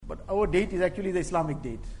our date is actually the Islamic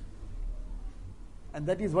date. And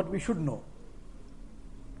that is what we should know.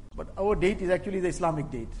 But our date is actually the Islamic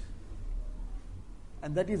date.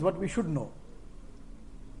 And that is what we should know.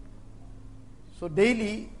 So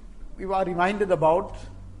daily we are reminded about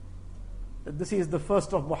that this is the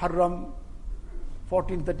first of Muharram,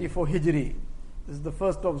 1434 Hijri. This is the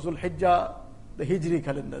first of Zulhijjah, the Hijri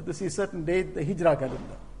calendar. This is certain date, the Hijra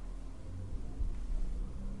calendar.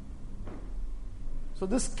 So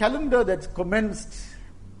this calendar that's commenced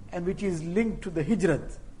and which is linked to the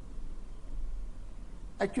Hijrat,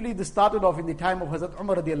 actually this started off in the time of Hazrat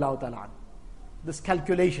Umar radiallahu ta'ala. This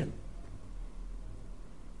calculation,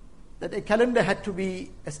 that a calendar had to be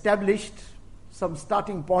established, some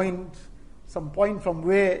starting point, some point from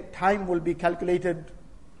where time will be calculated.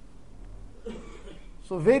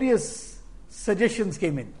 So various suggestions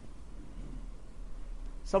came in.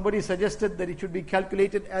 Somebody suggested that it should be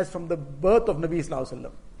calculated as from the birth of Nabi Sallallahu Alaihi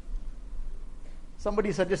Wasallam.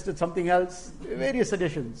 Somebody suggested something else, various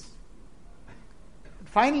suggestions.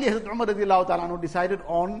 Finally, Hazrat Umar radiallahu ta'ala anhu decided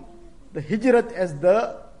on the Hijrat as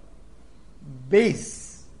the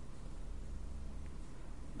base.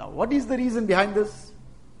 Now, what is the reason behind this?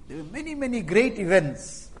 There were many, many great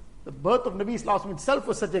events. The birth of Nabi Sallallahu Alaihi Wasallam itself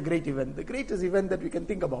was such a great event, the greatest event that we can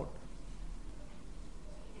think about.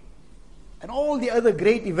 And all the other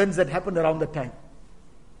great events that happened around that time.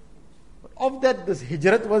 But of that, this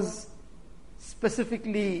Hijrat was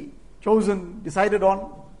specifically chosen, decided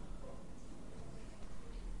on.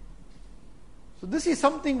 So this is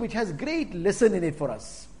something which has great lesson in it for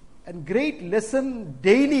us, and great lesson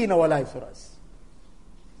daily in our lives for us.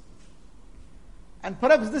 And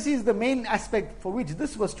perhaps this is the main aspect for which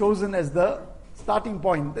this was chosen as the starting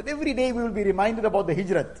point, that every day we will be reminded about the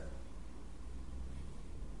Hijrat.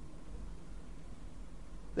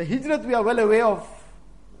 The Hijrat, we are well aware of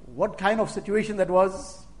what kind of situation that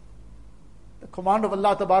was. The command of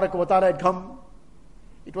Allah Tabaraka wa Ta'ala had come.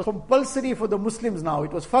 It was compulsory for the Muslims now.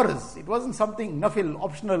 It was farz. It wasn't something nafil,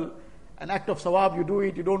 optional, an act of sawab. You do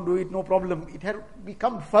it, you don't do it, no problem. It had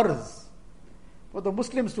become farz for the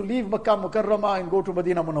Muslims to leave Makkah Mukarramah and go to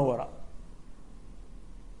Medina Munawwara.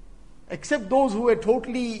 Except those who were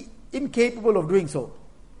totally incapable of doing so,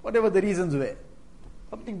 whatever the reasons were.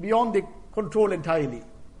 Something beyond their control entirely.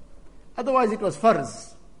 Otherwise it was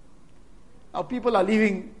farz. Now people are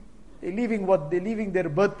leaving. They're leaving what? They're leaving their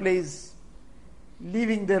birthplace,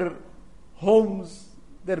 leaving their homes,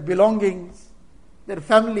 their belongings, their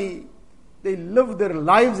family. They live their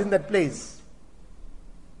lives in that place.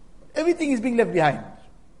 Everything is being left behind.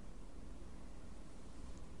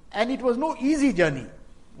 And it was no easy journey.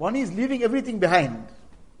 One is leaving everything behind.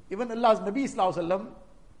 Even Allah's Nabi Sallallahu Alaihi Wasallam,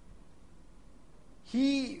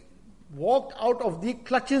 he walked out of the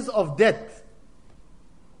clutches of death.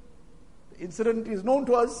 The incident is known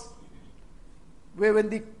to us, where when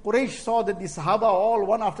the Quraysh saw that the Sahaba all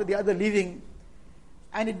one after the other leaving,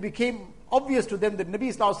 and it became obvious to them that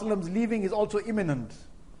Nabi Sallallahu Alaihi Wasallam's leaving is also imminent.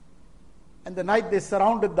 And the night they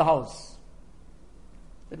surrounded the house.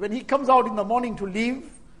 That when he comes out in the morning to leave,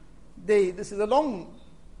 this is a long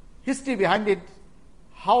history behind it,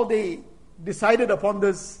 how they decided upon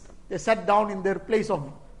this. They sat down in their place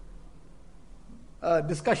of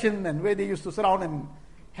discussion, and where they used to surround and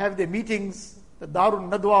have their meetings, the Darun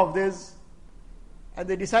Nadwa of theirs, and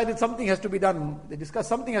they decided something has to be done. They discussed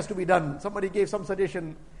something has to be done. Somebody gave some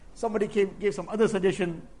suggestion, somebody gave some other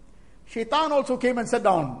suggestion. Shaitan also came and sat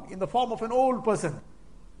down in the form of an old person.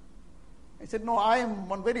 He said, no, I am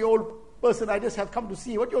one very old person, I just have come to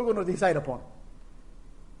see what you're going to decide upon.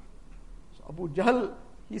 So Abu Jahl,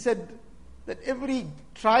 he said that every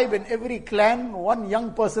tribe and every clan, one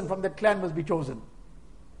young person from that clan must be chosen.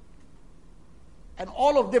 And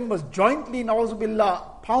all of them must jointly,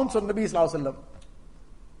 na'uzubillah, pounce on Nabi Sallallahu Alaihi Wasallam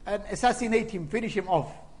and assassinate him, finish him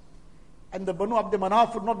off. And the Banu Abd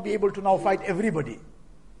Manaf would not be able to now fight everybody.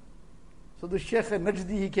 So the Sheikh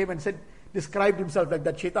Najdi, he came and said, described himself like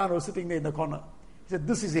that. Shaitan was sitting there in the corner. He said,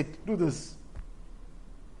 this is it, do this.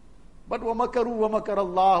 But وَمَكَرُوا وَمَكَرَ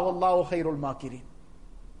اللَّهُ وَاللَّهُ خَيْرُ الْمَاكِرِينَ.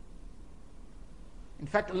 In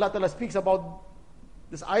fact, Allah Ta'ala speaks about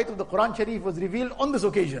this ayat of the Quran Sharif was revealed on this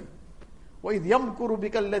occasion. وَإِذْ يَمْكُرُ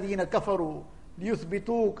بِكَ الَّذِينَ كَفَرُوا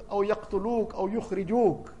لِيُثْبِتُوكَ أَوْ يَقْتُلُوكَ أَوْ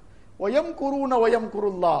يُخْرِجُوكَ وَيَمْكُرُونَ وَيَمْكُرُ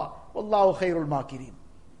اللَّهُ وَاللَّهُ خَيْرُ الْمَاكِرِينَ.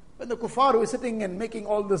 When the kuffar were sitting and making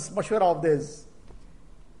all this mashwara of theirs,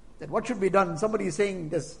 that what should be done, somebody is saying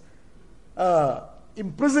this,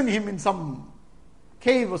 imprison him in some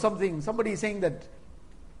cave or something. Somebody is saying that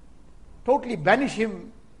totally banish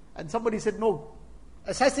him, and somebody said no,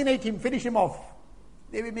 assassinate him, finish him off.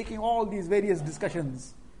 They were making all these various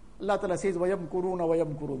discussions. Allah Ta'ala says, وَيَمْكُرُونَ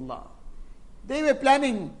وَيَمْكُرُ اللَّهُ. They were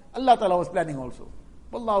planning Allah Ta'ala was planning also.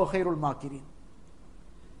 Wallahu khairul makirin.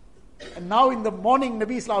 And now in the morning,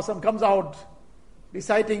 Nabi Sallallahu Alaihi Wasallam comes out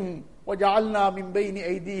reciting, وَجَعَلْنَا مِن بَيْنِ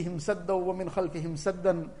أَيْدِيهِمْ سَدًّا وَمِنْ خَلْفِهِمْ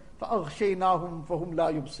سَدًّا فَأَغْشَيْنَاهُمْ فَهُمْ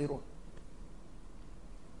لَا يُبْصِرُونَ.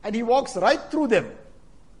 And he walks right through them.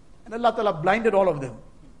 And Allah Ta'ala blinded all of them.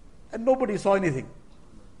 And nobody saw anything.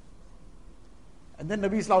 And then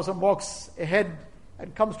Nabi Sallallahu Alaihi Wasallam walks ahead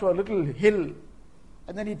and comes to a little hill.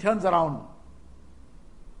 And then he turns around.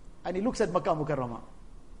 And he looks at Makkah Mukarramah.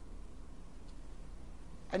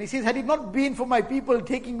 And he says, had it not been for my people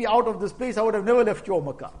taking me out of this place, I would have never left your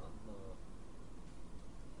Makkah.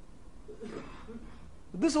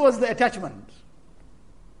 This was the attachment.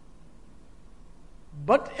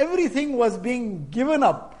 But everything was being given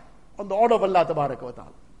up on the order of Allah Tabaraka wa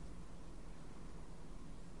Ta'ala.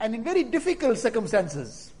 And in very difficult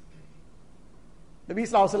circumstances. Nabi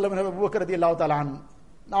Sallallahu Alaihi Wasallam and Abu Bakr radiallahu ta'ala anhu,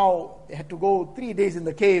 now they had to go 3 days in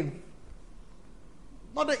the cave.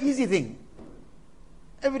 Not an easy thing.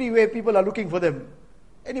 Everywhere people are looking for them.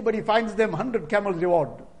 Anybody finds them, 100 camels reward.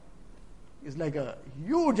 It's like a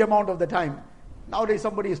huge amount of the time. Nowadays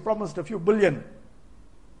somebody is promised a few billion.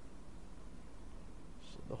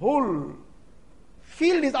 So the whole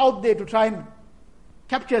field is out there to try and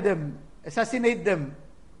capture them, assassinate them.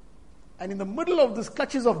 And in the middle of this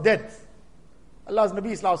clutches of death, Allah's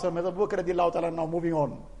Nabi Sallallahu Alaihi Wasallam, Abu Bakr radiallahu ta'ala, now moving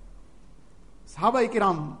on. Sahaba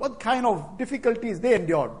Kiram, what kind of difficulties they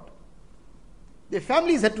endured. Their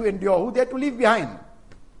families had to endure, who they had to leave behind.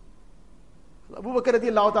 Abu Bakr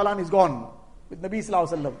radiallahu ta'ala is gone with Nabi Sallallahu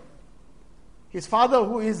Alaihi Wasallam. His father,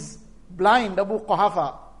 who is blind, Abu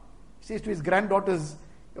Quhafa, says to his granddaughters,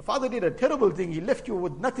 your father did a terrible thing, he left you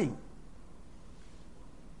with nothing.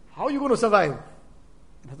 How are you going to survive?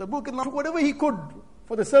 And Abu Bakr took whatever he could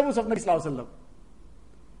for the service of Nabi Sallallahu Alaihi Wasallam.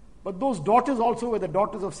 But those daughters also were the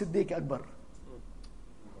daughters of Siddiq Akbar.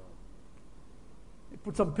 He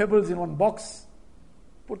put some pebbles in one box,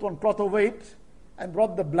 put one cloth over it, and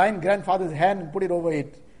brought the blind grandfather's hand and put it over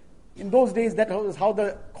it. In those days, that was how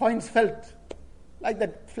the coins felt. Like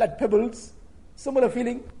that, flat pebbles. Similar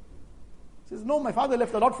feeling. He says, no, my father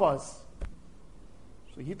left a lot for us.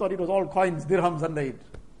 So he thought it was all coins, dirhams under it.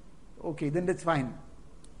 Okay, then that's fine.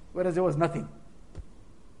 Whereas there was nothing.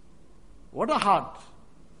 What a heart.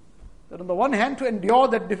 That on the one hand to endure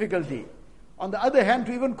that difficulty. On the other hand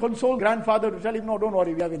to even console grandfather to tell him, no, don't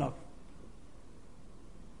worry, we have enough.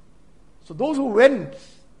 So those who went,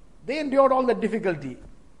 they endured all that difficulty.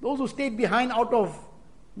 Those who stayed behind out of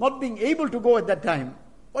not being able to go at that time,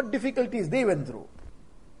 what difficulties they went through.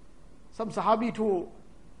 Some Sahabi to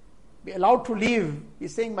be allowed to leave,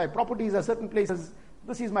 he's saying, my properties are certain places,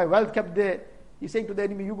 this is my wealth kept there. He's saying to the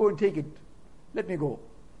enemy, you go and take it, let me go.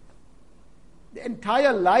 The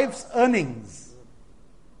entire life's earnings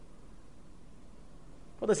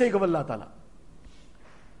for the sake of Allah Ta'ala.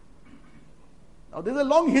 Now there's a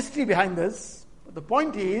long history behind this, but the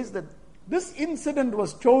point is that this incident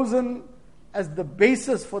was chosen as the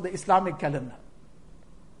basis for the Islamic calendar.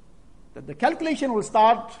 That the calculation will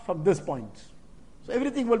start from this point. So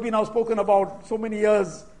everything will be now spoken about so many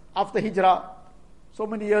years after Hijrah, so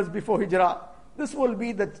many years before Hijrah. This will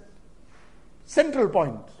be the central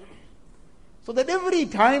point. So that every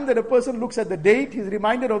time that a person looks at the date, he's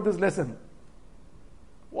reminded of this lesson.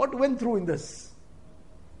 What went through in this?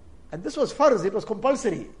 And this was farz, it was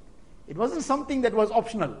compulsory. It wasn't something that was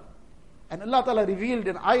optional. And Allah Ta'ala revealed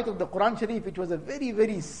an ayat of the Quran Sharif, which was a very,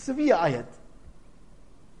 very severe ayat.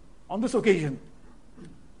 On this occasion,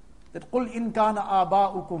 that قُلْ إِنْ كَانَ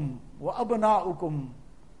آبَاؤُكُمْ وَأَبْنَاؤُكُمْ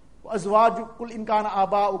وَأَزْوَاجُكُمْ قُلْ إِنْ كَانَ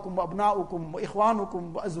آبَاؤُكُمْ وَأَبْنَاؤُكُمْ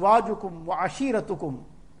وَإِخْوَانُكُمْ وَأَزْوَاجُكُمْ وَعَشِيرَتُكُمْ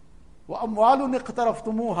وَأَمْوَالٌ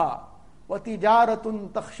اقْتَرَفْتُمُوهَا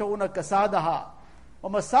وَتِجَارَةٌ تَخْشَوْنَ كَسَادَهَا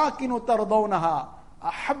وَمَسَاكِنُ تَرْضَوْنَهَا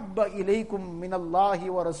أَحَبَّ إِلَيْكُمْ مِنَ اللَّهِ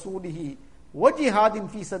وَرَسُولِهِ وَجِهَادٍ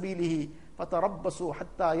فِي سَبِيلِهِ فَتَرَبَّصُوا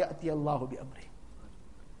حَتَّى يَأْتِيَ اللَّهُ بِأَمْرِهِ.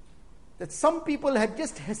 That some people had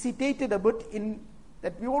just hesitated a bit in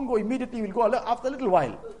that we won't go immediately, we'll go after a little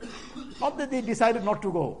while. Not that they decided not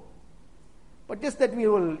to go, but just that we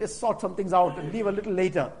will just sort some things out and leave a little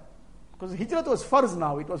later. Because Hijrat was farz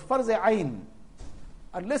now, it was farz ayn.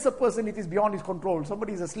 Unless a person, it is beyond his control,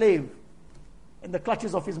 somebody is a slave in the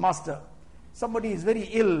clutches of his master, somebody is very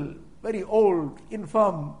ill, very old,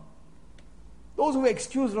 infirm. Those who were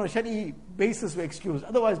excused on a Shari basis were excused,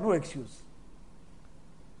 otherwise no excuse.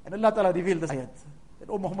 And Allah Ta'ala revealed this ayat, that,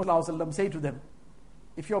 O Muhammad Sallallahu Alaihi Wasallam, say to them,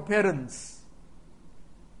 if your parents,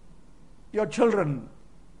 your children,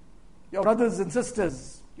 your brothers and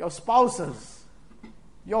sisters, your spouses,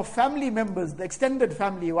 your family members, the extended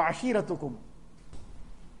family, وَعَشِيرَتُكُمْ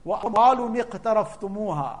وَأَمْوَالٌ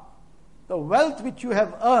اقْتَرَفْتُمُوهَا, the wealth which you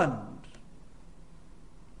have earned,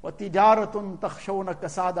 وَتِجَارَةٌ تَخْشَوْنَ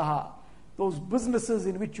كَسَادَهَا, those businesses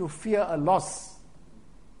in which you fear a loss,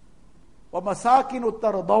 وَمَسَاكِنُ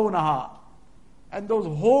تَرْضَوْنَهَا, and those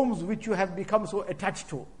homes which you have become so attached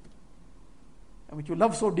to, and which you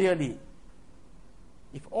love so dearly.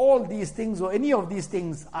 If all these things or any of these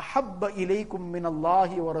things, أَحَبَّ إِلَيْكُم مِّنَ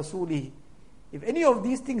اللَّهِ وَرَسُولِهِ, if any of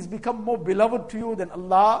these things become more beloved to you than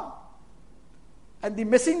Allah and the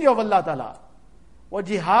Messenger of Allah Ta'ala,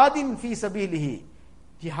 وَجِهَادٍ فِي سَبِيلِهِ,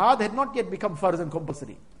 jihad had not yet become farz and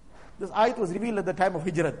compulsory. This ayat was revealed at the time of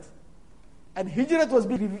Hijrat. And Hijrat was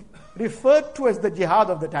being referred to as the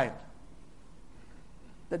jihad of the time.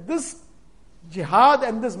 That this jihad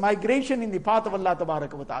and this migration in the path of Allah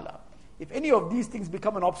Tabaraka wa Ta'ala, if any of these things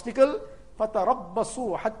become an obstacle,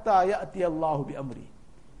 فَتَرَبَّصُوا حَتَّى يَأْتِيَ اللَّهُ بِأَمْرِهِ,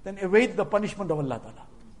 then await the punishment of Allah Ta'ala.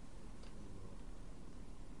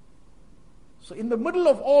 So in the middle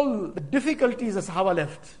of all the difficulties the Sahaba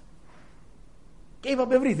left, gave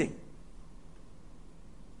up everything.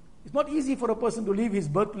 It's not easy for a person to leave his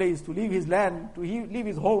birthplace, to leave his land, to leave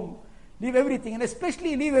his home, leave everything, and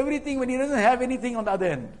especially leave everything when he doesn't have anything on the other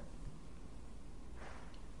end.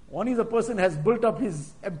 One is a person has built up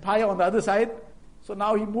his empire on the other side, so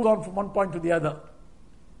now he moves on from one point to the other.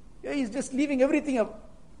 Yeah, he's just leaving everything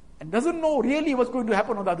up and doesn't know really what's going to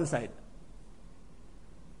happen on the other side.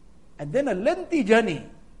 And then a lengthy journey.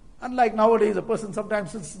 Unlike nowadays, a person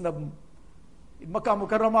sometimes sits in Makkah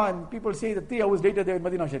Mukarramah and people say that 3 hours later they're in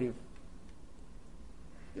Medina Sharif.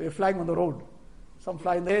 They're flying on the road. Some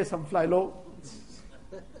fly in the air, some fly low.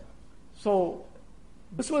 So,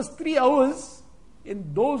 this was 3 hours.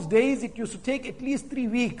 In those days, it used to take at least 3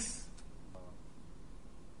 weeks.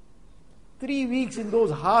 3 weeks in those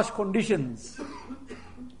harsh conditions.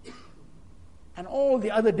 And all the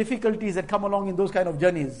other difficulties that come along in those kind of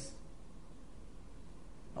journeys.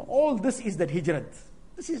 Now, all this is that hijrat.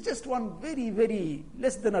 This is just one very, very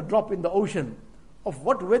less than a drop in the ocean of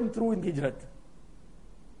what went through in hijrat.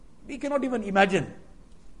 We cannot even imagine.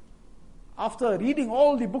 After reading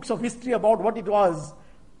all the books of history about what it was,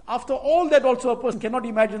 after all that also a person cannot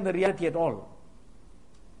imagine the reality at all.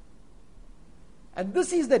 And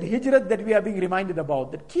this is that hijrat that we are being reminded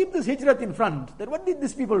about. That keep this hijrat in front. That what did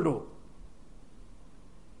these people do?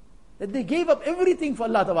 That they gave up everything for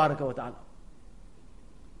Allah Tabaraka wa Ta'ala.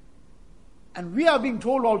 And we are being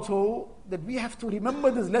told also that we have to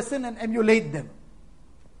remember this lesson and emulate them.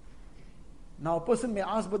 Now a person may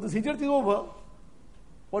ask, but this hijrat is over.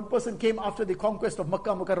 One person came after the conquest of Makkah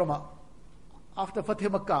Mukarramah, after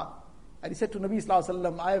Fatih Makkah, and he said to Nabi Sallallahu Alaihi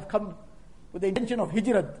Wasallam, I have come with the intention of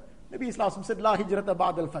hijrat. Nabi Sallallahu Alaihi Wasallam said, La hijrata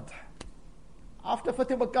ba'd al-fath. After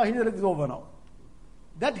Fatih Makkah, hijrat is over now.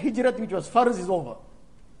 That hijrat which was farz is over.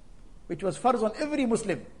 Which was farz on every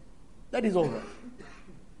Muslim. That is over.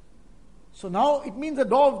 So now it means the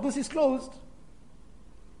door of this is closed.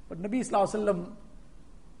 But Nabi Sallallahu Alaihi Wasallam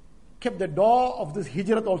kept the door of this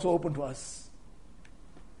hijrat also open to us.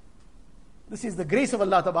 This is the grace of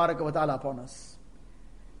Allah Tabaraka wa Ta'ala upon us.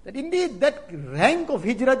 That indeed that rank of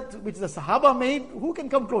hijrat which the Sahaba made, who can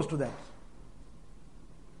come close to that?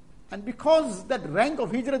 And because that rank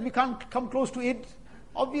of hijrat we can't come close to it,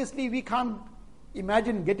 obviously we can't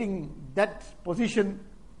imagine getting that position.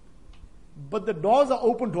 But the doors are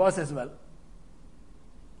open to us as well.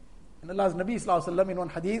 And Allah's Nabi Sallallahu Alaihi Wasallam in one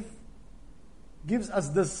hadith gives us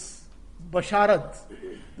this basharat,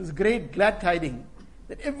 this great glad tiding,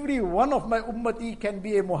 that every one of my ummati can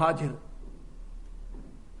be a muhajir.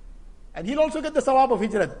 And he'll also get the sawab of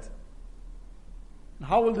hijrat. And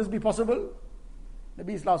how will this be possible?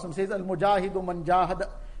 Nabi Sallallahu Alaihi Wasallam says, Al-mujahidu man jahada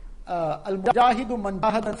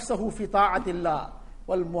nafsahu fi ta'atillah,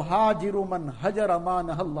 wal muhajiru man hajara ma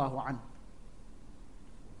nahallahu an.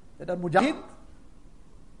 That al-mujahid,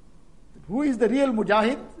 who is the real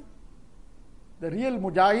mujahid? The real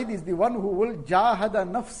mujahid is the one who will jahada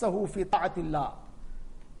nafsahu fi ta'atillah,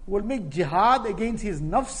 who will make jihad against his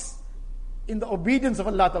nafs in the obedience of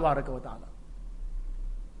Allah Tabaraka wa Ta'ala.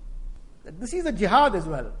 This is a jihad as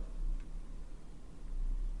well.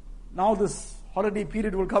 Now this holiday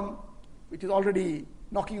period will come, which is already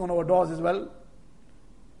knocking on our doors as well,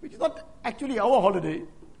 which is not actually our holiday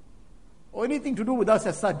or anything to do with us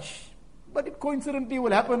as such, but it coincidentally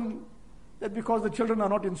will happen that because the children are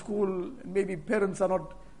not in school, and maybe parents are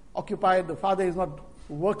not occupied, the father is not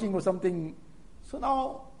working or something, so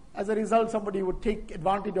now as a result somebody would take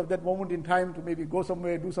advantage of that moment in time to maybe go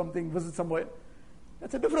somewhere, do something, visit somewhere.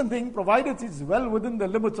 That's a different thing, provided it's well within the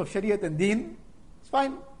limits of Shariat and Deen, it's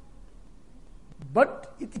fine.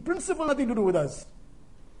 But it's in principle nothing to do with us.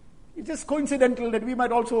 It's just coincidental that we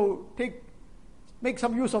might also make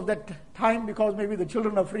some use of that time because maybe the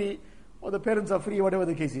children are free, or the parents are free, whatever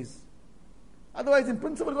the case is. Otherwise, in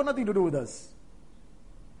principle, got nothing to do with us.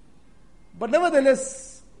 But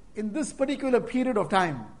nevertheless, in this particular period of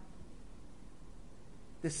time,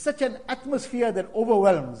 there's such an atmosphere that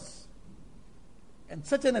overwhelms, and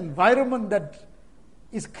such an environment that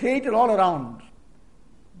is created all around,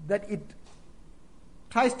 that it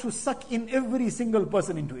tries to suck in every single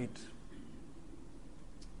person into it.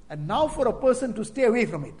 And now for a person to stay away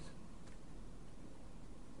from it,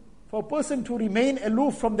 for a person to remain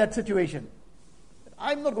aloof from that situation,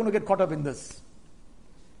 I'm not going to get caught up in this.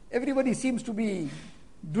 Everybody seems to be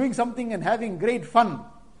doing something and having great fun,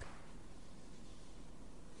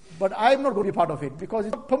 but I'm not going to be part of it because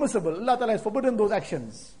it's not permissible. Allah Ta'ala has forbidden those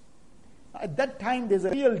actions. At that time, there's a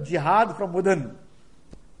real jihad from within.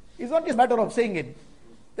 It's not just a matter of saying it,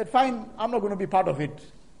 that fine, I'm not going to be part of it.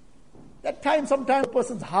 That time, sometimes a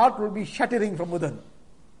person's heart will be shattering from within.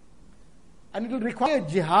 And it will require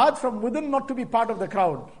jihad from within not to be part of the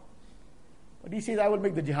crowd. But he says, I will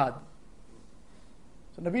make the jihad.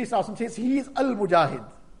 So Nabi Sallallahu Alaihi Wasallam says, he is al-mujahid.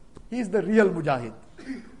 He is the real mujahid.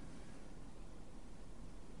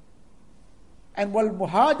 And wal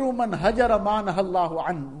muhajiru man hajara ma nahallahu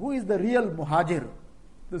an. Who is the real muhajir?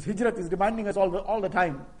 This hijrat is reminding us all the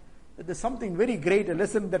time that there's something very great, a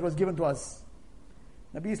lesson that was given to us.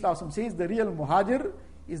 Nabi Sallallahu Alaihi Wasallam says the real muhajir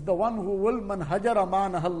is the one who will man hajara ma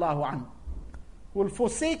nahallahu an, who will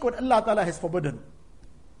forsake what Allah Ta'ala has forbidden.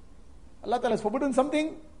 Allah Ta'ala has forbidden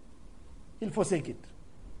something, he'll forsake it.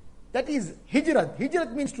 That is hijrat.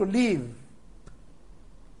 Hijrat means to leave.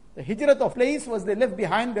 The hijrat of place was they left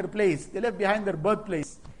behind their place. They left behind their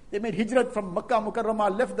birthplace. They made hijrat from Makkah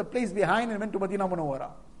Mukarramah, left the place behind and went to Madinah Munawwara.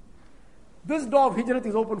 This door of hijrat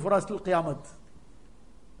is open for us till Qiyamah.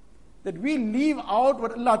 That we leave out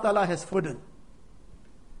what Allah Ta'ala has forbidden.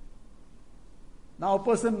 Now a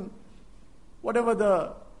person, whatever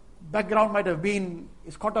the background might have been,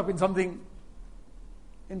 is caught up in something,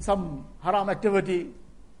 in some haram activity,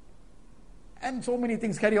 and so many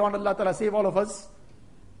things carry on. Allah Ta'ala save all of us.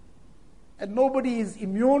 And nobody is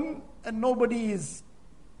immune, and nobody is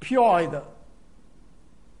pure either.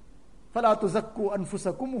 فَلَا تُزَكُّوا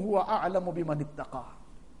أَنفُسَكُمْ هُوَ أَعْلَمُ بِمَنِ اتَّقَى.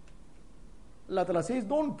 Allah Ta'ala says,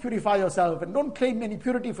 don't purify yourself and don't claim any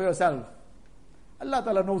purity for yourself. Allah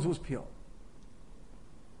Ta'ala knows who's pure.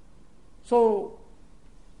 So,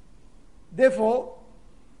 therefore,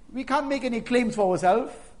 we can't make any claims for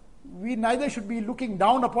ourselves. We neither should be looking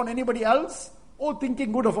down upon anybody else or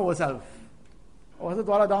thinking good of ourselves. Hazrat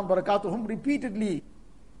Wala Dam Barakatuhum repeatedly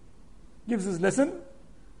gives this lesson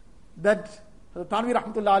that Hazrat Tanvi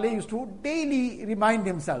Rahmatullah Alayhi used to daily remind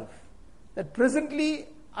himself that presently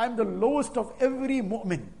I am the lowest of every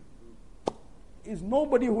mu'min. Is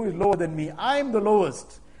nobody who is lower than me. I am the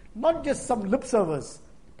lowest. Not just some lip service,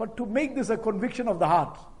 but to make this a conviction of the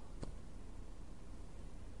heart.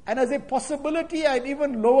 And as a possibility, I am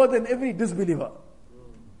even lower than every disbeliever.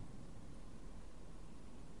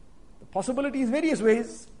 The possibility is various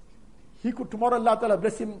ways. He could, tomorrow Allah Ta'ala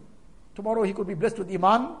bless him, tomorrow he could be blessed with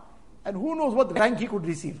Iman, and who knows what rank he could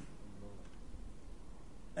receive.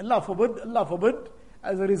 Allah forbid,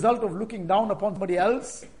 as a result of looking down upon somebody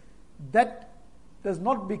else, that does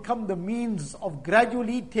not become the means of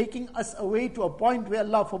gradually taking us away to a point where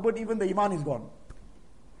Allah forbid even the Iman is gone.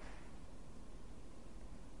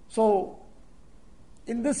 So,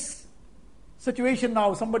 in this situation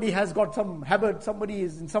now, somebody has got some habit, somebody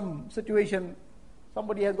is in some situation,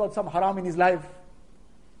 somebody has got some haram in his life.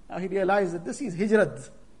 Now he realizes that this is hijrat.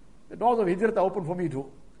 The doors of hijrat are open for me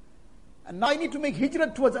too. And now I need to make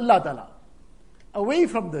hijrat towards Allah Ta'ala. Away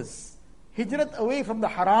from this. Hijrat away from the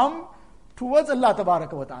haram towards Allah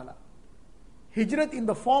Ta'ala. Hijrat in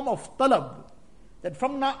the form of talab. That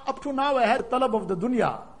from now, up to now I had a talab of the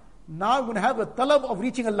dunya. Now I'm going to have a talab of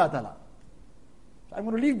reaching Allah Ta'ala. So I'm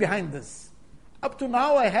going to leave behind this. Up to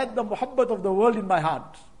now I had the muhabbat of the world in my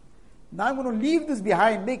heart. Now I'm going to leave this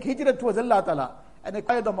behind, make hijrat towards Allah Ta'ala, and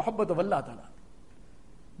acquire the muhabbat of Allah Ta'ala.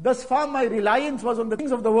 Thus far my reliance was on the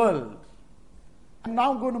things of the world. And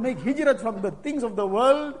now I'm going to make hijrat from the things of the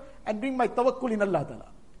world and bring my tawakkul in Allah Ta'ala.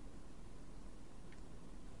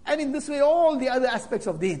 And in this way all the other aspects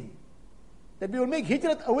of deen. That we will make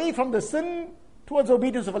hijrat away from the sin towards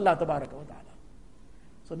obedience of Allah Ta'ala.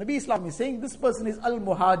 So Nabi Islam is saying this person is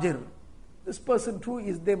al-muhajir. This person too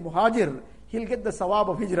is the muhajir. He'll get the sawab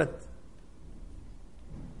of hijrat.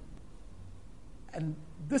 And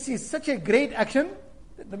this is such a great action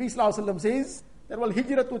that Nabi Sallallahu Alaihi Wasallam says that wal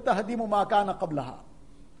hijratu tahdimu ma kana qablaha.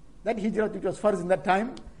 That hijrat which was farz in that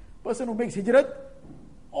time, person who makes hijrat,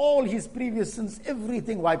 all his previous sins,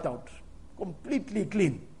 everything wiped out, completely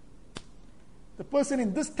clean. The person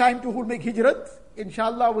in this time too who will make hijrat,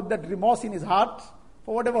 inshallah, with that remorse in his heart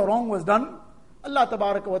for whatever wrong was done, Allah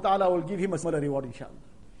tabaraka wa ta'ala will give him a similar reward, inshallah.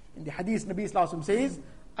 In the hadith, Nabi Sallallahu Alaihi Wasallam says,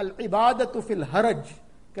 Al-ibadatu fil haraj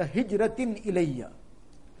ka hijratin ilayya.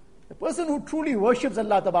 The person who truly worships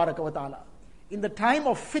Allah tabaraka wa ta'ala, in the time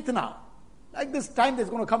of fitna, like this time that's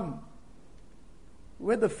going to come,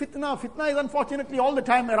 where the fitna is unfortunately all the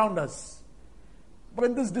time around us. But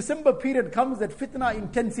when this December period comes, that fitna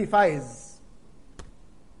intensifies.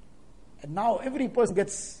 And now every person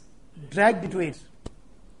gets dragged into it.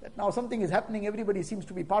 That now something is happening, everybody seems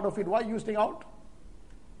to be part of it. Why are you staying out?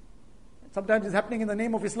 Sometimes it's happening in the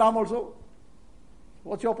name of Islam also.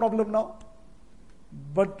 What's your problem now?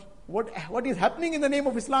 But what is happening in the name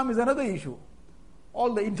of Islam is another issue.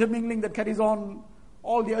 All the intermingling that carries on,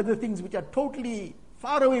 all the other things which are totally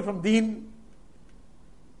far away from deen.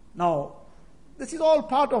 Now, this is all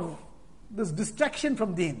part of this distraction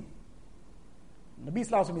from deen. Nabi Sallallahu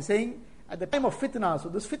Alaihi Wasallam is saying, at the time of fitna, so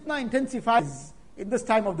this fitna intensifies in this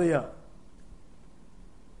time of the year.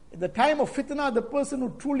 In the time of fitna, the person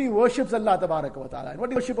who truly worships Allah tabaraka wa ta'ala. And what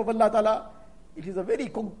is worship of Allah ta'ala? It is a very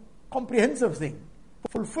comprehensive thing.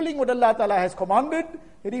 Fulfilling what Allah ta'ala has commanded,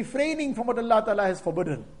 refraining from what Allah ta'ala has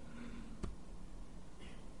forbidden.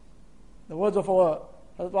 The words of our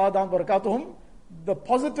Barakatuhum, the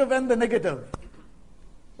positive and the negative.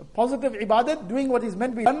 The positive ibadat, doing what is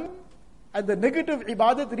meant to be done, and the negative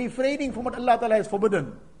ibadat, refraining from what Allah ta'ala has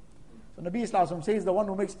forbidden. So Nabi Sallallahu Alaihi Wasallam says, the one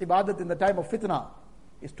who makes ibadat in the time of fitna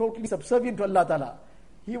is totally subservient to Allah ta'ala.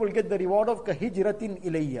 He will get the reward of ka hijratin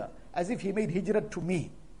ilayya, as if he made hijrat to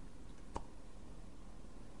me.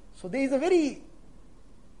 So there is a very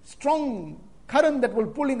strong current that will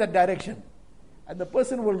pull in that direction. And the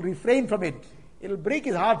person will refrain from it. It will break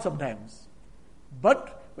his heart sometimes.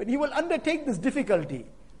 But when he will undertake this difficulty,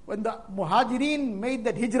 when the Muhajirin made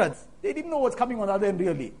that hijrat, they didn't know what's coming on the other end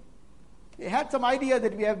really. They had some idea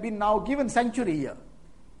that we have been now given sanctuary here.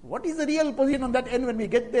 What is the real position on that end when we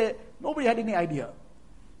get there? Nobody had any idea.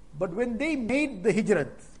 But when they made the hijrat,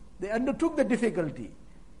 they undertook the difficulty,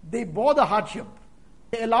 they bore the hardship,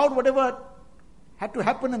 they allowed whatever had to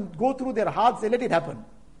happen and go through their hearts, they let it happen.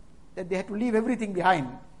 That they had to leave everything behind.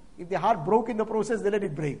 If their heart broke in the process, they let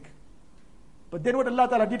it break. But then what Allah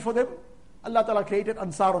Ta'ala did for them? Allah Ta'ala created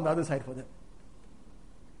Ansar on the other side for them,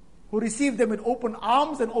 who received them with open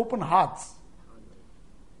arms and open hearts.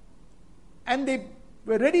 And they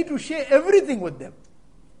were ready to share everything with them.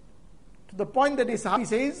 To the point that a Sahabi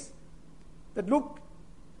says, that look,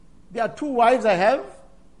 there are two wives I have.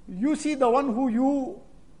 You see the one who you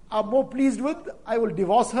are more pleased with, I will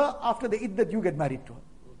divorce her after the iddat you get married to her.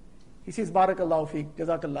 He says, Barakallahu feek,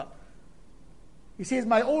 Jazakallah. He says,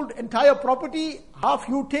 my old entire property, half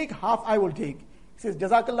you take, half I will take. He says,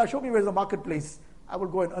 Jazakallah, show me where's the marketplace. I will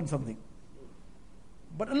go and earn something.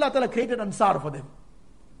 But Allah Ta'ala created Ansar for them,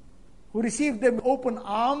 who received them with open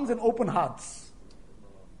arms and open hearts.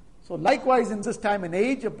 So likewise in this time and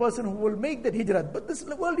age, a person who will make that hijrat, but this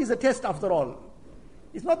world is a test after all.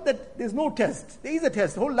 It's not that there's no test. There is a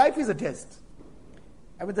test. The whole life is a test.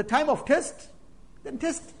 And with the time of test, then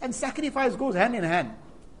test and sacrifice goes hand in hand.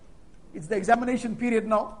 It's the examination period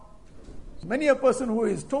now. So many a person who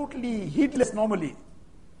is totally heedless normally,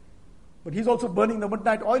 but he's also burning the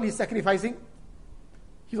midnight oil, he's sacrificing.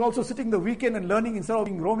 He's also sitting the weekend and learning instead of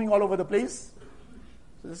being roaming all over the place.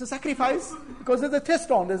 So there's a sacrifice because there's a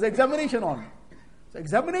test on, there's an examination on. So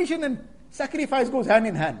examination and sacrifice goes hand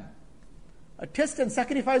in hand. A test and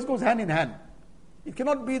sacrifice goes hand in hand. It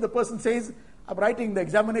cannot be the person says, I'm writing the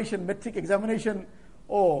examination, metric examination,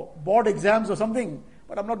 or board exams or something,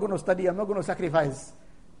 but I'm not going to study, I'm not going to sacrifice.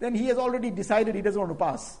 Then he has already decided he doesn't want to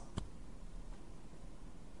pass.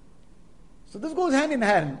 So this goes hand in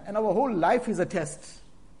hand, and our whole life is a test.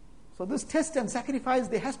 So this test and sacrifice,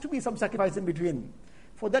 there has to be some sacrifice in between.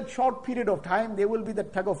 For that short period of time, there will be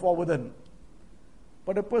that tug of war within.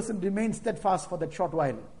 But a person remains steadfast for that short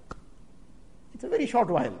while. It's a very short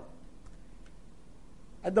while.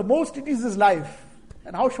 At the most, it is his life.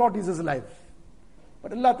 And how short is his life?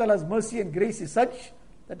 But Allah Ta'ala's mercy and grace is such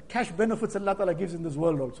that cash benefits Allah Ta'ala gives in this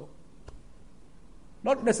world also.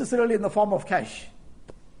 Not necessarily in the form of cash.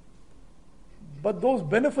 But those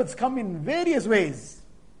benefits come in various ways.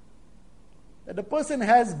 That the person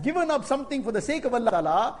has given up something for the sake of Allah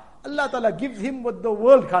Ta'ala, Allah Ta'ala gives him what the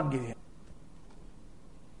world can't give him.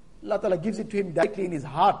 Allah Ta'ala gives it to him directly in his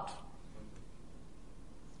heart.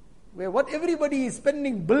 Where what everybody is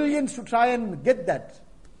spending billions to try and get that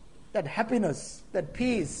happiness, that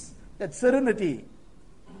peace, that serenity,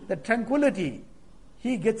 that tranquility,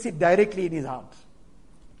 he gets it directly in his heart.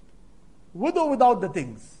 With or without the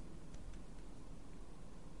things.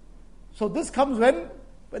 So this comes when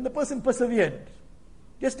the person persevered.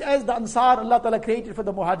 Just as the Ansar Allah Ta'ala created for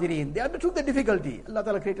the Muhajirin, they undertook the difficulty. Allah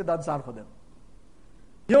Ta'ala created the Ansar for them.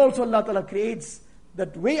 Here also Allah Ta'ala creates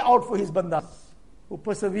that way out for His bandas, who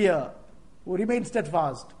persevere, who remain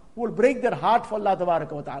steadfast, who will break their heart for Allah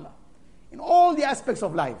Ta'ala. In all the aspects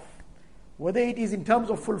of life, whether it is in terms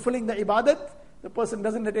of fulfilling the ibadat, the person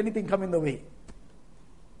doesn't let anything come in the way.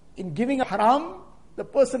 In giving a haram, the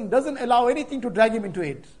person doesn't allow anything to drag him into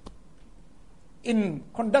it. In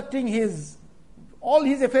conducting all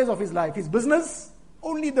his affairs of his life, his business,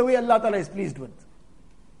 only the way Allah Ta'ala is pleased with.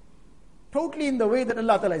 Totally in the way that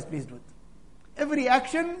Allah Ta'ala is pleased with. Every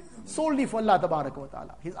action solely for Allah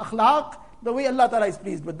Ta'ala. His akhlaq, the way Allah Ta'ala is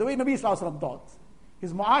pleased with, the way Nabi Sallallahu Alaihi Wasallam taught.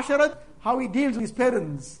 His mu'asharat, how he deals with his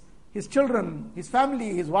parents, his children, his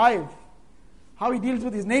family, his wife, how he deals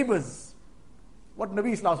with his neighbors, what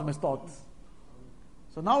Nabi Sallallahu Alaihi Wasallam has taught.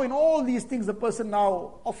 So now in all these things, the person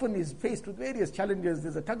now often is faced with various challenges.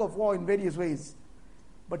 There's a tug of war in various ways.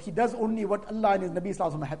 But he does only what Allah and His Nabi Sallallahu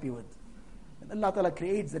Alaihi Wasallam are happy with. And Allah Ta'ala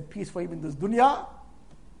creates that peace for him in this dunya,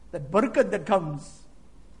 that barakat that comes,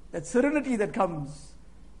 that serenity that comes.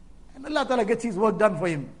 And Allah Ta'ala gets His work done for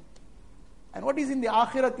him. And what is in the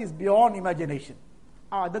akhirat is beyond imagination.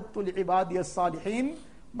 أَعْدَدْتُ لِعِبَادِيَ الصَّالِحِينَ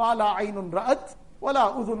مَا لَا عَيْنٌ رَأَتْ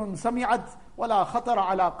وَلَا أُذُنٌ سَمِعَتْ وَلَا خَطَرَ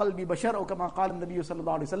عَلَىٰ قَلْبِ بَشَرٍ أو كما قال النبي صلى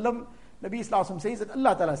الله عليه وسلم. Nabi Sallallahu Alaihi Wasallam says that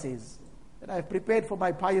Allah Ta'ala says that I have prepared for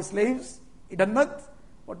my pious slaves Jannat,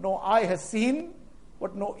 what no eye has seen,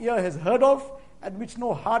 what no ear has heard of, and which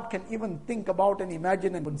no heart can even think about and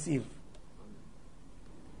imagine and conceive.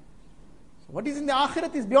 So what is in the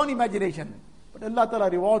akhirat is beyond imagination. But Allah Ta'ala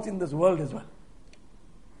rewards in this world as well.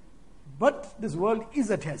 But this world is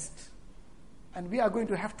a test. And we are going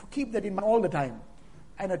to have to keep that in mind all the time.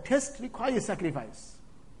 And a test requires sacrifice.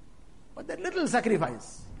 But that little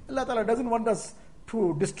sacrifice, Allah Ta'ala doesn't want us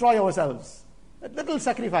to destroy ourselves. That little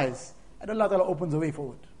sacrifice, and Allah Ta'ala opens a way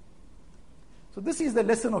forward. So this is the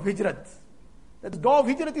lesson of Hijrat. That the door of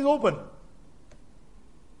Hijrat is open.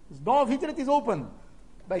 This door of Hijrat is open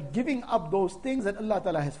by giving up those things that Allah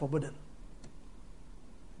Ta'ala has forbidden.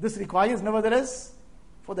 This requires, nevertheless,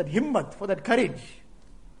 for that himmat, for that courage,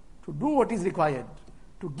 to do what is required,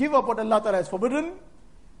 to give up what Allah Ta'ala has forbidden,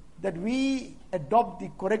 that we adopt the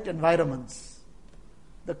correct environments,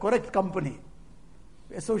 the correct company,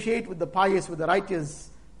 associate with the pious, with the righteous,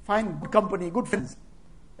 find good company, good friends,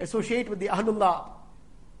 associate with the Ahlullah,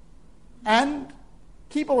 and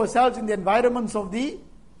keep ourselves in the environments of the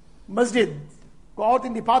masjid, go out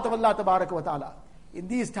in the path of Allah Ta'ala. In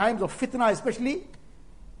these times of fitna especially,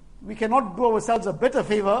 we cannot do ourselves a better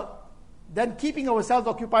favor than keeping ourselves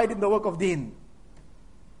occupied in the work of deen,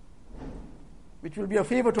 which will be a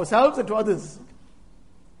favor to ourselves and to others.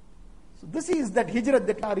 So this is that hijrat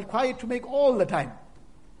that are required to make all the time.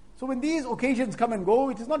 So when these occasions come and go,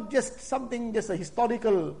 it is not just something, just a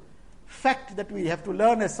historical fact that we have to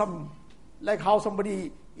learn as like how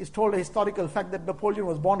somebody is told a historical fact that Napoleon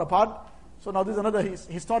was born apart. So now this is another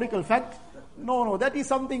historical fact. No, that is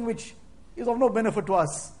something which is of no benefit to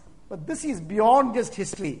us. But this is beyond just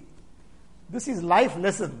history. This is life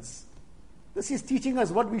lessons. This is teaching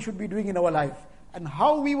us what we should be doing in our life and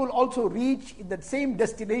how we will also reach in that same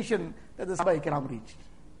destination that the Sahaba Ikram reached.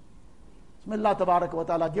 May Allah Tabarak wa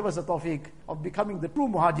Ta'ala give us the tawfiq of becoming the true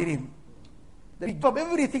muhajirin. That we give up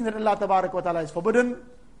everything that Allah Tabarak wa Ta'ala has forbidden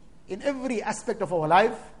in every aspect of our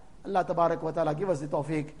life. Allah Tabarak wa Ta'ala give us the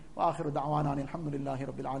tawfiq. Wa akhiru da'wana alhamdulillahi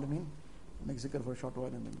rabbil alameen. Make zikr for a short while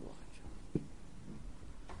and then go.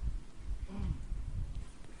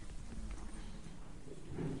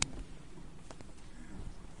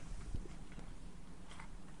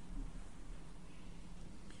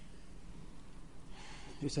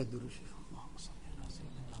 يسد الرشيف اللهم صل على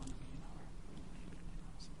سيدنا ونبينا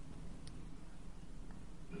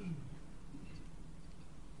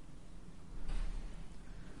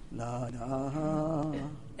لا إله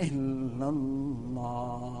إلا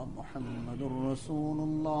الله محمد رسول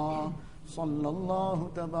الله صلى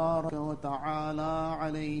الله تبارك وتعالى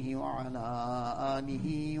عليه وعلى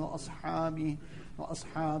آله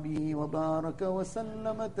وأصحابه وبارك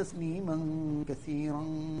وسلم تسليما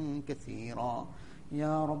كثيرا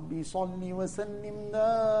يا ربي صل وسلم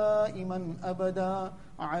دائما أبدا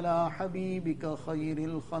على حبيبك خير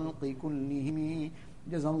الخلق كلهم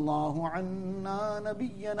جزى الله عنا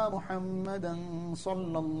نبينا محمدا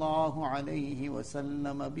صلى الله عليه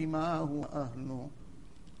وسلم بما هو أهله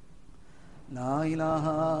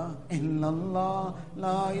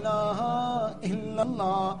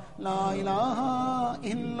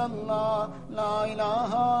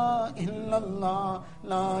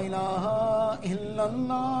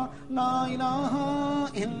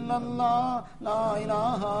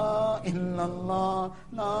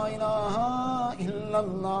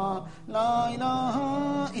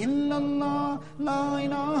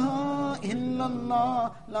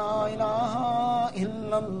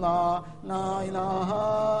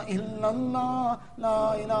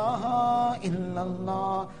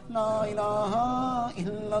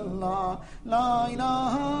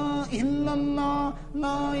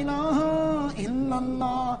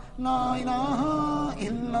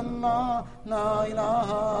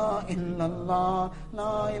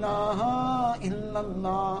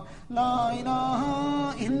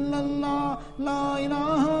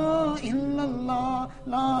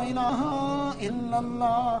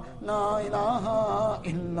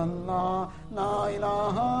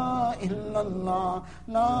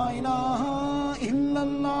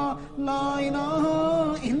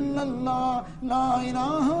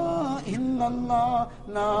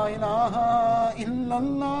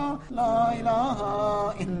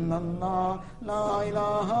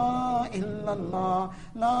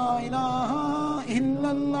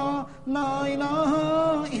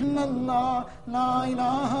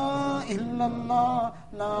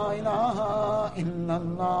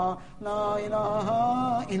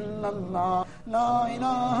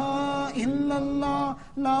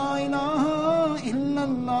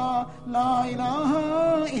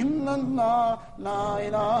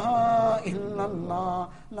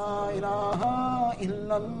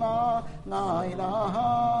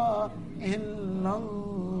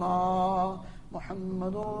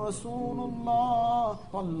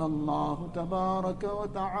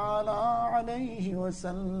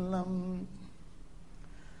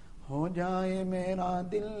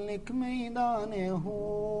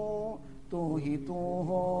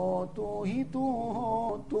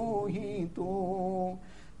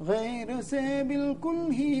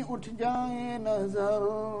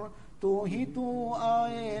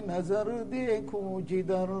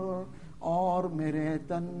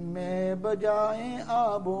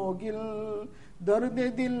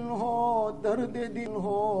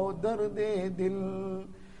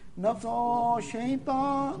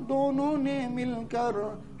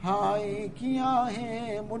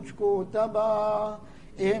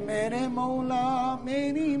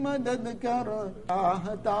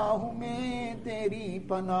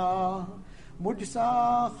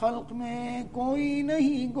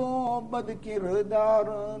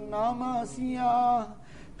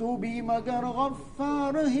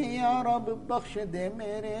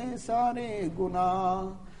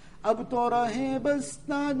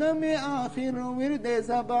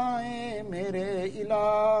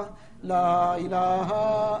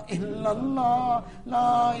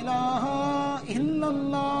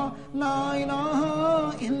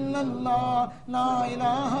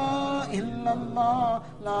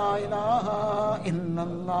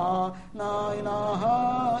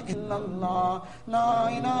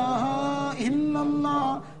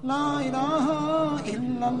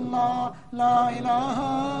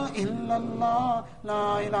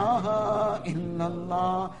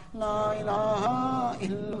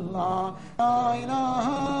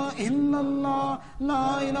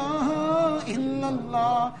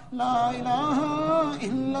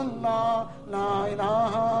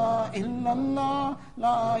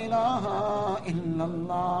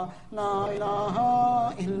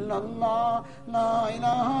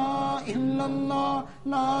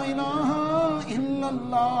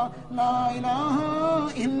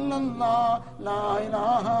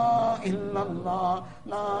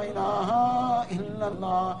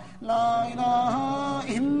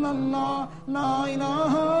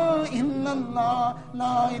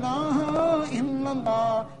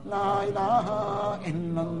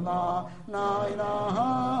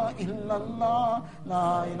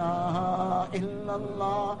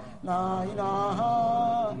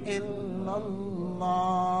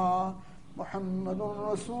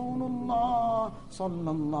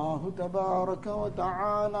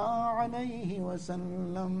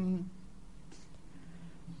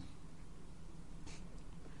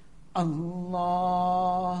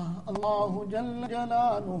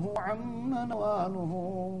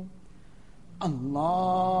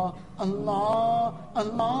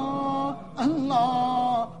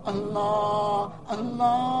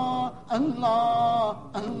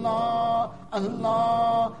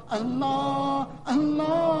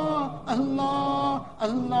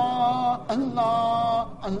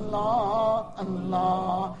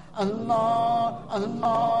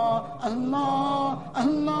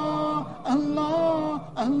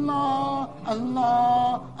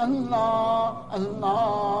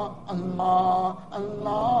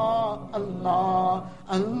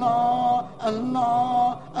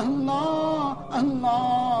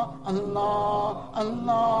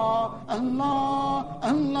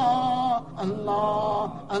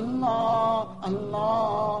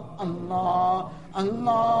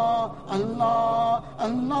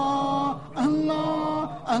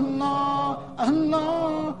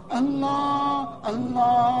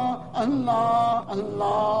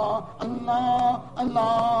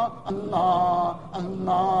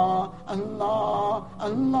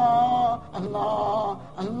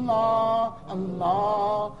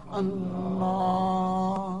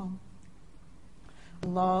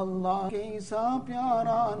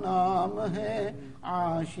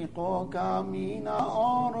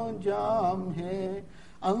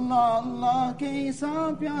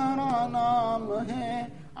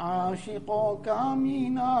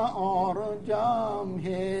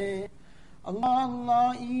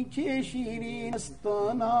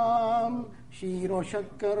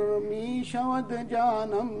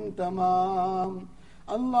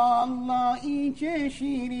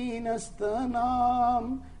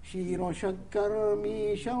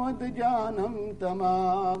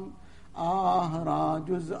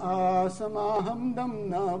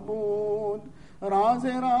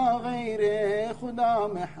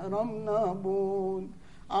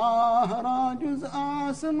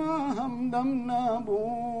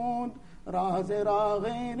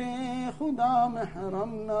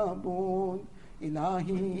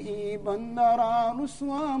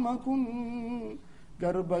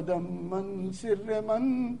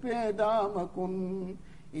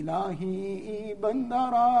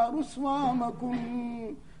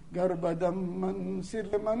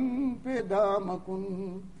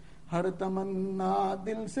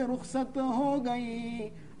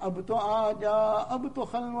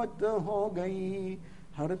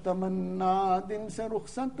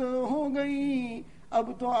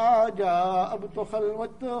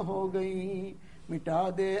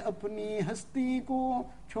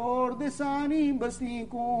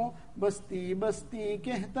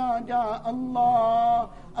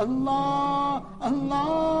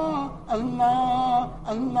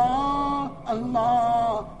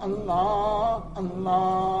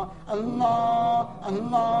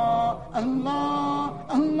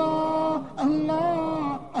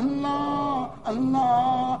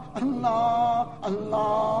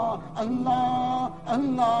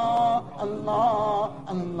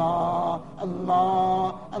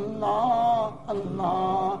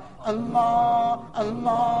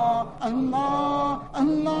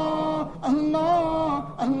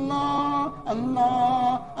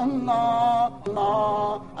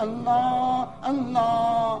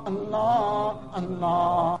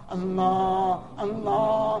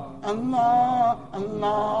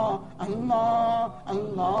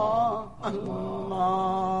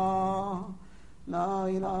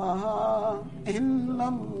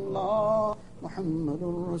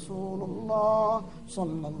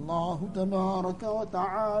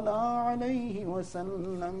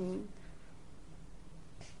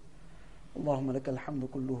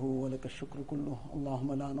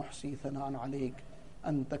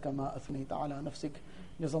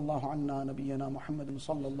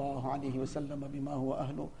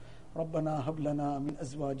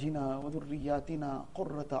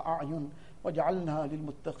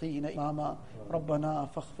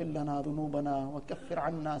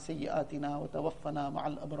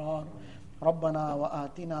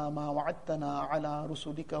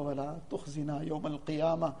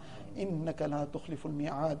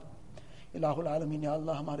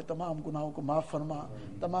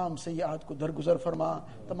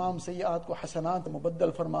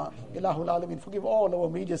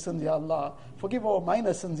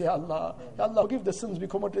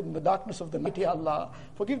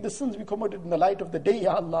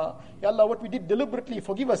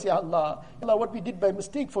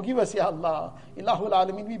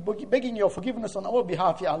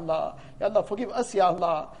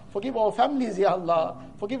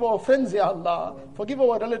Ya Allah. Forgive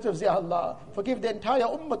our relatives, Ya Allah. Forgive the entire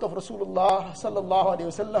ummah of Rasulullah sallallahu alayhi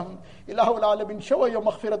wa sallam. Ilahul Alamin, shower your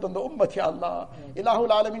maghfirat on the ummah, Ya Allah. Ilahul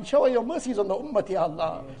Alamin, shower your mercies on the ummah, Ya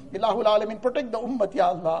Allah. Ilahul Alamin, protect the ummah, Ya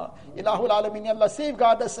Allah. Ilahul Alamin, Ya Allah,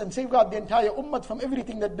 safeguard us and safeguard the entire ummah from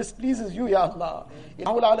everything that displeases you, Ya Allah.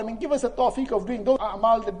 Ilahul Alamin, give us a tawfiq of doing those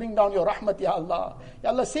a'mal that bring down your rahmat, Ya Allah. Ya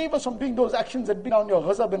Allah, save us from doing those actions that bring down your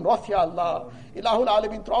ghazab and wrath, Ya Allah. Ilahul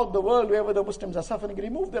Alamin, throughout the world, wherever the Muslims are suffering,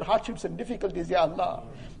 remove their hardships and difficulties, Ya Allah.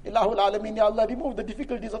 Ilahul Alamin, Ya Allah, remove the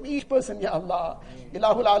difficulties of each person, Ya Allah.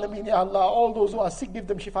 Ilahul Alamin, Ya Allah, all those who are sick, give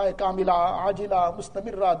them shifaya kamila, ajila,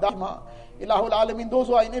 mustamirra, dahma. Ilahul Alamin, those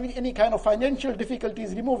who are in any kind of financial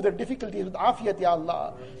difficulties, remove their difficulties with afiyat, Ya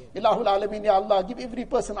Allah. Ilahul Alamin, Ya Allah, give every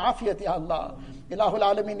person afiyat, Ya Allah. Ilahul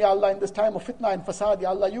Alamin, Ya Allah, in this time of fitna and fasad, Ya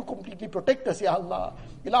Allah, you completely protect us, Ya Allah.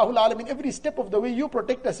 Ilahul Alamin, every step of the way you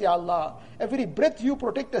protect us, Ya Allah. Every breath you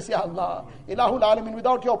protect us, Ya Allah. Ilahul Alamin,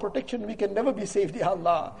 without your protection we can never be saved, Ya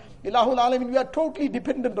Allah. Ilahul Alamin, we are totally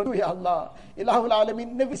dependent on you, Ya Allah. Ilahul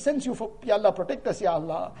Alamin, never sends you for, Ya Allah, protect us, Ya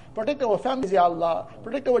Allah. Protect our families, Ya Allah.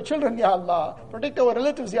 Protect our children, Ya Allah. Protect our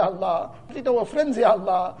relatives, Ya Allah. Protect our friends, Ya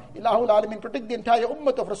Allah. Ilahul Alamin, protect the entire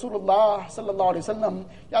ummah of Rasulullah sallallahu alayhi wa sallam.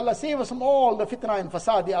 Ya Allah, save us from all the fitna and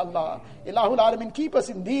fasad, Ya Allah. Ilahul Alamin, keep us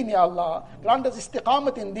in deen, Ya Allah. Grant us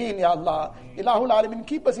istiqamat in deen, Ya Allah. Ilahul Alamin,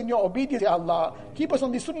 keep us in your obedience, Ya Allah. Keep us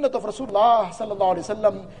on the sunnah of Rasulullah sallallahu alayhi wa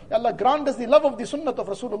sallam. Ya Allah, grant us the love of the sunnah of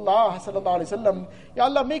Rasulullah sallallahu alayhi wa sallam. Ya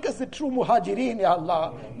Allah, make us the true muhajirin, Ya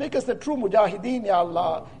Allah. Make us the true mujahideen, Ya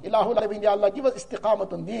Allah. Ilahul Alamin, Ya Allah, give us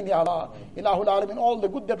istiqamat on deen, Ya Allah. Ilahul Alamin, all the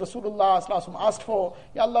good that Rasulullah sallallahu alayhi wa sallam asked for,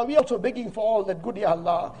 Ya Allah, we also begging for all that good, Ya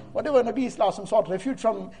Allah. Whatever Nabi sallallahu alayhi wa sallam sought refuge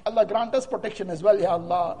from, Allah, grant us protection as well, Ya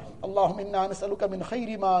Allah. Allahumma inna nas'aluka min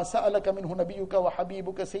khayri ma sa'alaka minhu nabiyyuka wa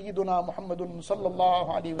habibuka sayyiduna Muhammadun sallallahu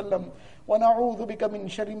alayhi wa sallam. Wa na'udhu bika min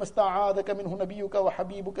sharri ma sta'adaka minhu nabiyyuka wa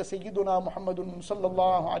habibuka sayyiduna Muhammadun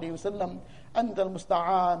sallallahu alayhi wa sallam. Anta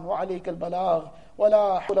al-musta'an wa alayka al-balagh. Wa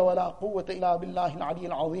la hawla wa la quwwata illa billahi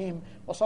al-'aliyyil 'azim.